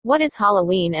What is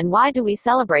Halloween and why do we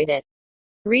celebrate it?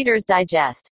 Reader's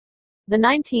Digest. The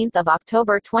 19th of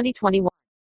October 2021.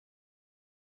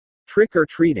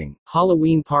 Trick-or-treating,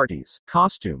 Halloween parties,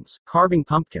 costumes, carving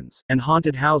pumpkins, and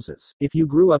haunted houses. If you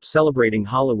grew up celebrating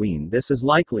Halloween, this is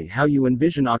likely how you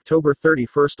envision October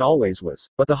 31st always was,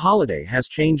 but the holiday has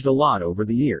changed a lot over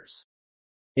the years.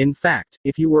 In fact,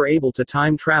 if you were able to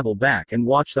time travel back and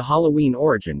watch the Halloween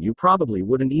origin, you probably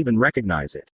wouldn't even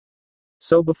recognize it.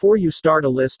 So before you start a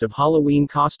list of Halloween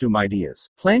costume ideas,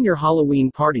 plan your Halloween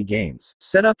party games,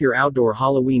 set up your outdoor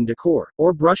Halloween decor,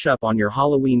 or brush up on your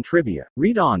Halloween trivia,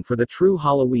 read on for the true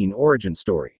Halloween origin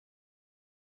story.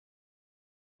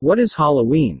 What is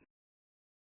Halloween?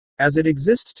 As it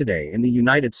exists today in the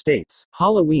United States,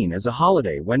 Halloween is a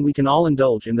holiday when we can all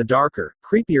indulge in the darker,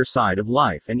 creepier side of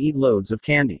life and eat loads of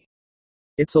candy.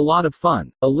 It's a lot of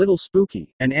fun, a little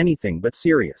spooky, and anything but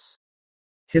serious.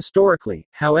 Historically,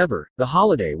 however, the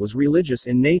holiday was religious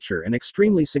in nature and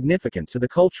extremely significant to the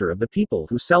culture of the people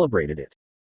who celebrated it.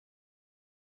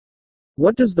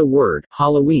 What does the word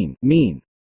Halloween mean?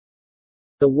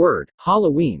 The word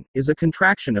Halloween is a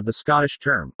contraction of the Scottish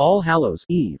term All Hallows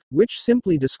Eve, which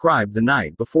simply described the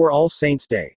night before All Saints'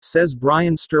 Day, says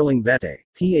Brian Sterling Vette,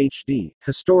 Ph.D.,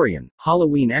 historian,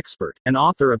 Halloween expert, and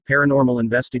author of Paranormal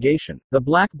Investigation, the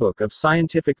Black Book of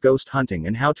Scientific Ghost Hunting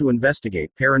and How to Investigate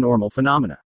Paranormal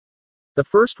Phenomena. The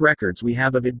first records we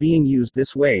have of it being used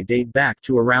this way date back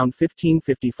to around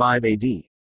 1555 AD.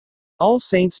 All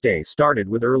Saints' Day started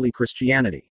with early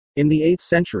Christianity. In the 8th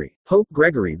century, Pope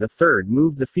Gregory III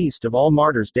moved the Feast of All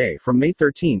Martyrs' Day from May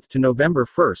 13 to November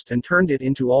 1 and turned it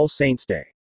into All Saints' Day.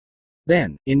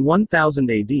 Then, in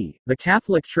 1000 AD, the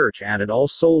Catholic Church added All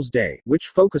Souls' Day, which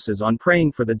focuses on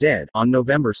praying for the dead, on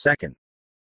November 2.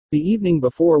 The evening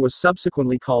before was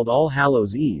subsequently called All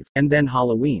Hallows' Eve, and then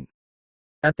Halloween.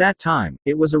 At that time,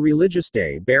 it was a religious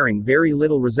day bearing very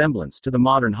little resemblance to the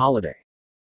modern holiday.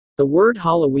 The word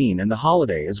Halloween and the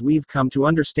holiday as we've come to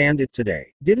understand it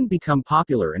today, didn't become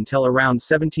popular until around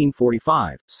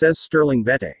 1745, says Sterling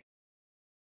Vette.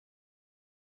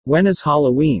 When is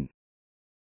Halloween?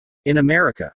 In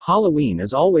America, Halloween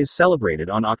is always celebrated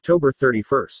on October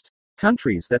 31st.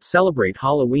 Countries that celebrate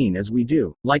Halloween as we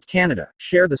do, like Canada,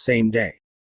 share the same day.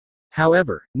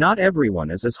 However, not everyone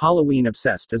is as Halloween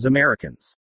obsessed as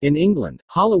Americans. In England,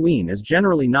 Halloween is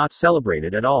generally not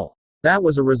celebrated at all. That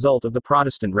was a result of the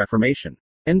Protestant Reformation.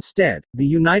 Instead, the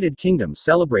United Kingdom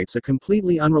celebrates a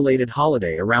completely unrelated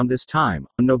holiday around this time,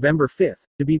 on November 5,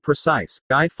 to be precise,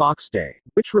 Guy Fawkes Day,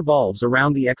 which revolves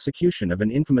around the execution of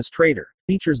an infamous traitor,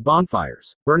 features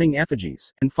bonfires, burning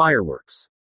effigies, and fireworks.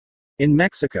 In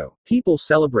Mexico, people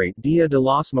celebrate Dia de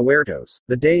los Muertos,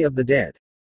 the Day of the Dead.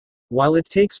 While it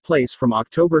takes place from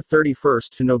October 31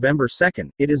 to November 2,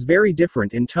 it is very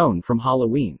different in tone from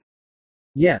Halloween.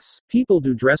 Yes, people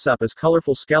do dress up as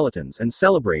colorful skeletons and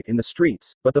celebrate in the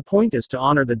streets, but the point is to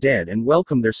honor the dead and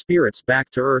welcome their spirits back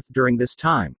to Earth during this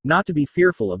time, not to be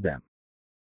fearful of them.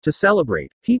 To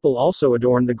celebrate, people also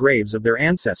adorn the graves of their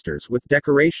ancestors with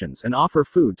decorations and offer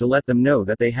food to let them know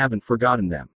that they haven't forgotten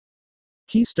them.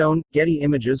 Keystone, Getty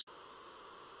Images.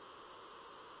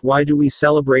 Why do we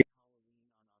celebrate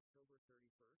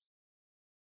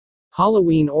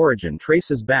Halloween origin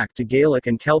traces back to Gaelic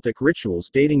and Celtic rituals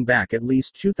dating back at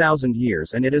least 2,000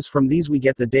 years, and it is from these we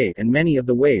get the date and many of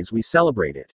the ways we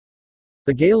celebrate it.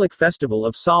 The Gaelic festival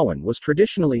of Samhain was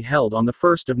traditionally held on the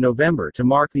 1st of November to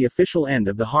mark the official end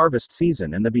of the harvest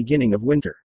season and the beginning of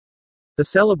winter. The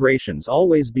celebrations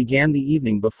always began the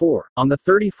evening before, on the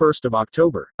 31st of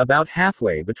October, about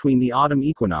halfway between the autumn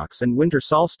equinox and winter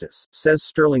solstice, says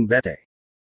Sterling Vette.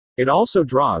 It also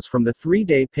draws from the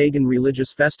three-day pagan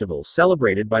religious festival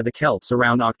celebrated by the Celts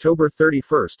around October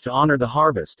 31st to honor the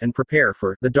harvest and prepare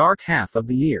for the dark half of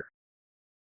the year.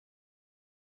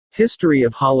 History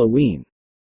of Halloween.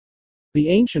 The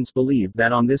ancients believed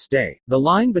that on this day, the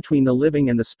line between the living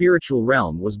and the spiritual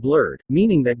realm was blurred,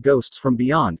 meaning that ghosts from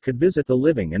beyond could visit the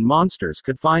living and monsters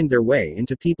could find their way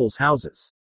into people's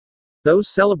houses. Those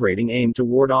celebrating aimed to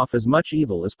ward off as much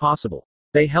evil as possible.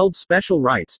 They held special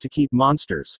rites to keep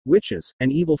monsters, witches,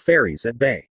 and evil fairies at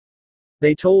bay.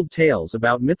 They told tales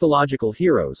about mythological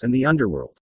heroes and the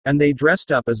underworld. And they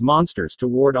dressed up as monsters to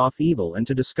ward off evil and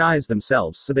to disguise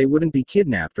themselves so they wouldn't be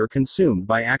kidnapped or consumed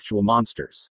by actual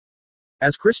monsters.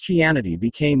 As Christianity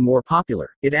became more popular,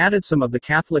 it added some of the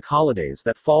Catholic holidays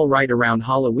that fall right around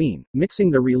Halloween,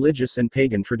 mixing the religious and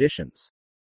pagan traditions.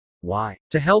 Why?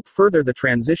 To help further the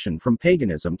transition from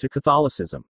paganism to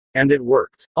Catholicism. And it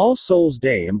worked. All Souls'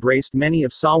 Day embraced many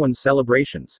of Samhain's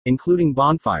celebrations, including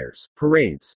bonfires,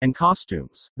 parades, and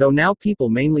costumes, though now people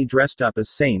mainly dressed up as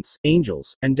saints,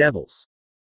 angels, and devils.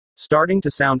 Starting to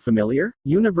sound familiar?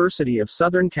 University of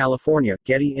Southern California,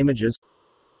 Getty Images.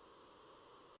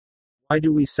 Why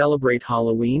do we celebrate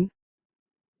Halloween?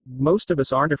 Most of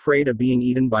us aren't afraid of being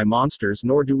eaten by monsters,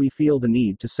 nor do we feel the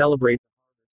need to celebrate.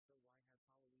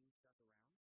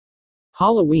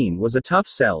 Halloween was a tough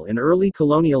sell in early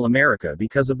colonial America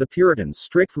because of the Puritans'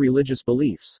 strict religious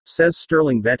beliefs, says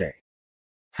Sterling Vette.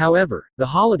 However, the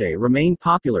holiday remained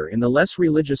popular in the less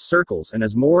religious circles, and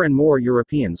as more and more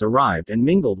Europeans arrived and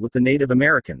mingled with the Native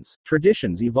Americans,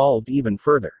 traditions evolved even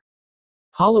further.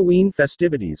 Halloween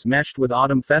festivities meshed with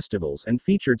autumn festivals and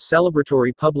featured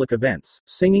celebratory public events,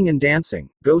 singing and dancing,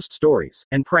 ghost stories,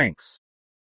 and pranks.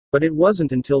 But it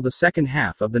wasn't until the second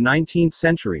half of the 19th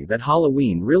century that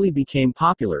Halloween really became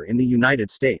popular in the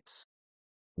United States.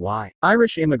 Why?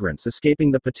 Irish immigrants escaping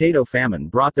the potato famine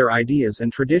brought their ideas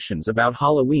and traditions about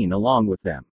Halloween along with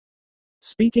them.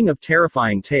 Speaking of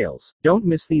terrifying tales, don't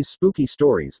miss these spooky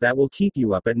stories that will keep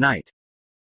you up at night.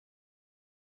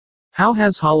 How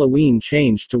has Halloween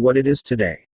changed to what it is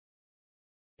today?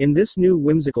 In this new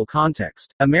whimsical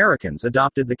context, Americans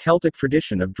adopted the Celtic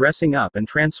tradition of dressing up and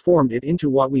transformed it into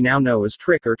what we now know as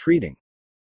trick-or-treating.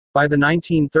 By the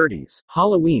 1930s,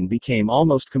 Halloween became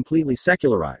almost completely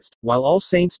secularized, while All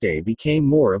Saints' Day became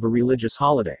more of a religious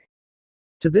holiday.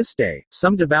 To this day,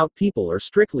 some devout people are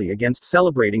strictly against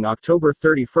celebrating October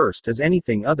 31st as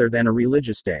anything other than a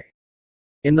religious day.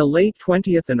 In the late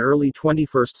 20th and early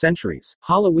 21st centuries,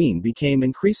 Halloween became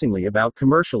increasingly about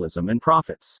commercialism and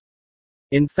profits.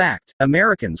 In fact,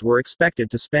 Americans were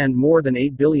expected to spend more than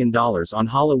 $8 billion on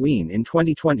Halloween in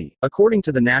 2020, according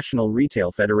to the National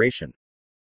Retail Federation.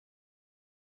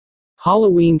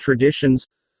 Halloween traditions.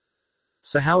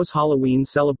 So how is Halloween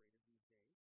celebrated?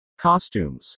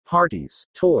 Costumes, parties,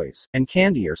 toys, and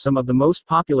candy are some of the most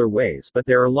popular ways, but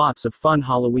there are lots of fun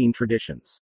Halloween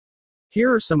traditions.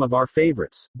 Here are some of our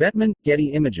favorites. Bettman,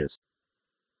 Getty Images.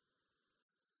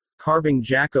 Carving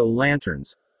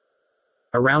jack-o'-lanterns.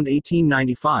 Around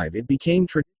 1895 it became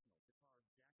traditional.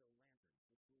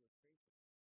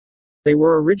 They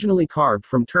were originally carved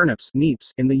from turnips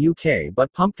 (neeps) in the UK,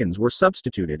 but pumpkins were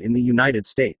substituted in the United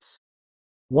States.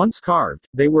 Once carved,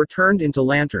 they were turned into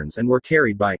lanterns and were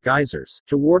carried by geysers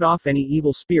to ward off any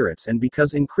evil spirits, and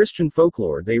because in Christian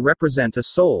folklore they represent a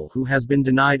soul who has been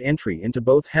denied entry into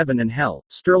both heaven and hell,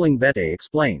 Sterling Vette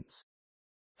explains.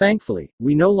 Thankfully,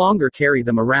 we no longer carry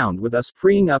them around with us,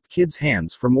 freeing up kids'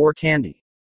 hands for more candy.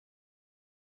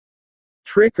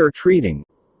 Trick-or-treating.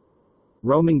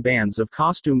 Roaming bands of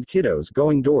costumed kiddos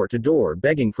going door to door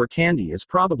begging for candy is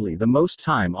probably the most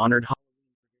time-honored holiday.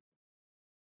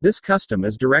 This custom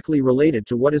is directly related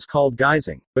to what is called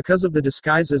guising, because of the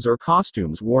disguises or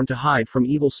costumes worn to hide from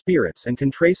evil spirits, and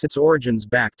can trace its origins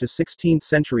back to 16th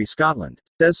century Scotland,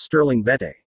 says Sterling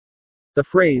Vette. The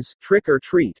phrase, trick or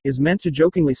treat, is meant to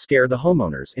jokingly scare the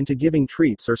homeowners into giving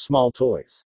treats or small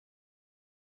toys.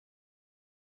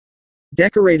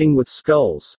 Decorating with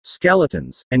skulls,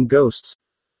 skeletons, and ghosts.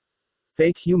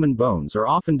 Fake human bones are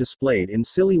often displayed in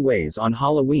silly ways on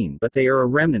Halloween, but they are a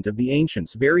remnant of the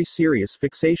ancients' very serious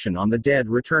fixation on the dead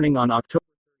returning on October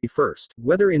 31st,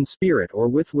 whether in spirit or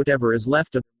with whatever is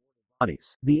left of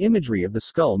bodies. The imagery of the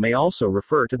skull may also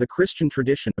refer to the Christian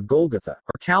tradition of Golgotha,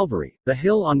 or Calvary, the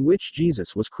hill on which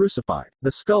Jesus was crucified.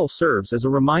 The skull serves as a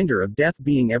reminder of death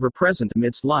being ever present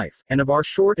amidst life, and of our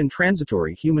short and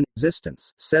transitory human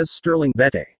existence, says Sterling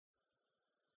Vette.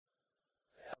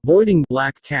 Avoiding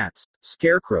black cats,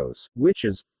 scarecrows,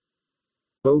 witches,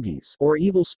 bogies, or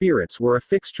evil spirits were a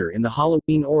fixture in the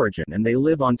Halloween origin, and they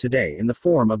live on today in the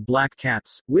form of black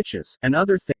cats, witches, and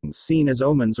other things seen as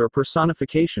omens or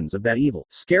personifications of that evil.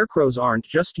 Scarecrows aren't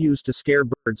just used to scare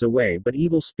birds away, but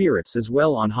evil spirits as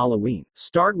well on Halloween.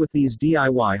 Start with these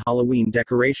DIY Halloween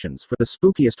decorations for the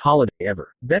spookiest holiday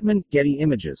ever. Bettman, Getty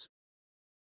Images.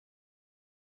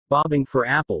 Bobbing for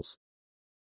apples.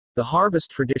 The harvest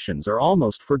traditions are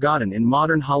almost forgotten in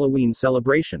modern Halloween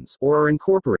celebrations, or are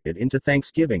incorporated into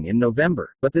Thanksgiving in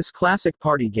November, but this classic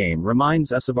party game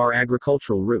reminds us of our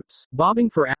agricultural roots. Bobbing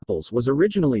for apples was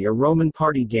originally a Roman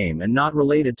party game and not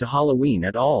related to Halloween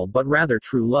at all, but rather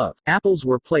true love. Apples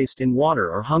were placed in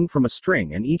water or hung from a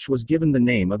string, and each was given the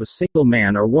name of a single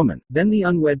man or woman. Then the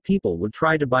unwed people would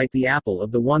try to bite the apple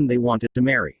of the one they wanted to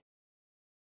marry.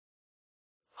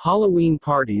 Halloween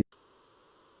parties.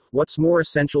 What's more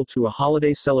essential to a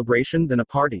holiday celebration than a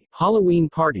party? Halloween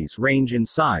parties range in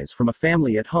size from a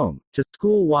family at home, to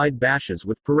school-wide bashes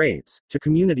with parades, to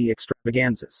community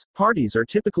extravaganzas. Parties are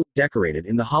typically decorated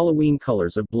in the Halloween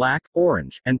colors of black,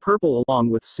 orange, and purple, along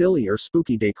with silly or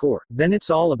spooky decor. Then it's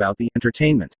all about the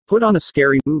entertainment. Put on a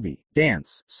scary movie,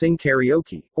 dance, sing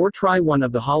karaoke, or try one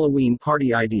of the Halloween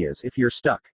party ideas if you're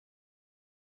stuck.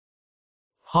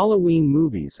 Halloween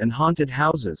movies and haunted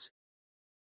houses.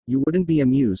 You wouldn't be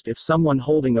amused if someone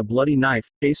holding a bloody knife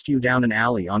chased you down an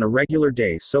alley on a regular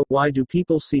day, so why do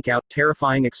people seek out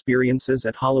terrifying experiences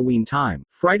at Halloween time?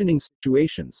 Frightening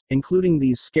situations, including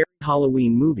these scary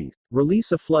Halloween movies,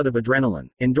 release a flood of adrenaline,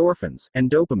 endorphins,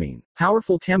 and dopamine,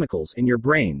 powerful chemicals in your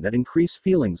brain that increase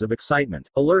feelings of excitement,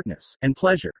 alertness, and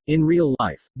pleasure. In real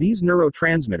life, these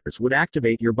neurotransmitters would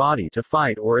activate your body to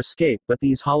fight or escape, but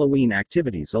these Halloween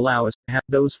activities allow us to have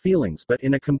those feelings but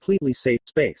in a completely safe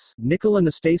space. Nikola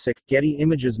Nastasic, Getty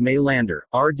Images, May Lander,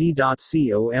 rd.comrd.com,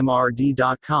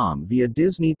 via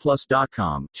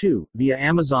disneyplus.com, 2, via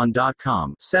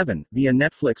amazon.com, 7, via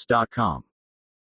netflix.com.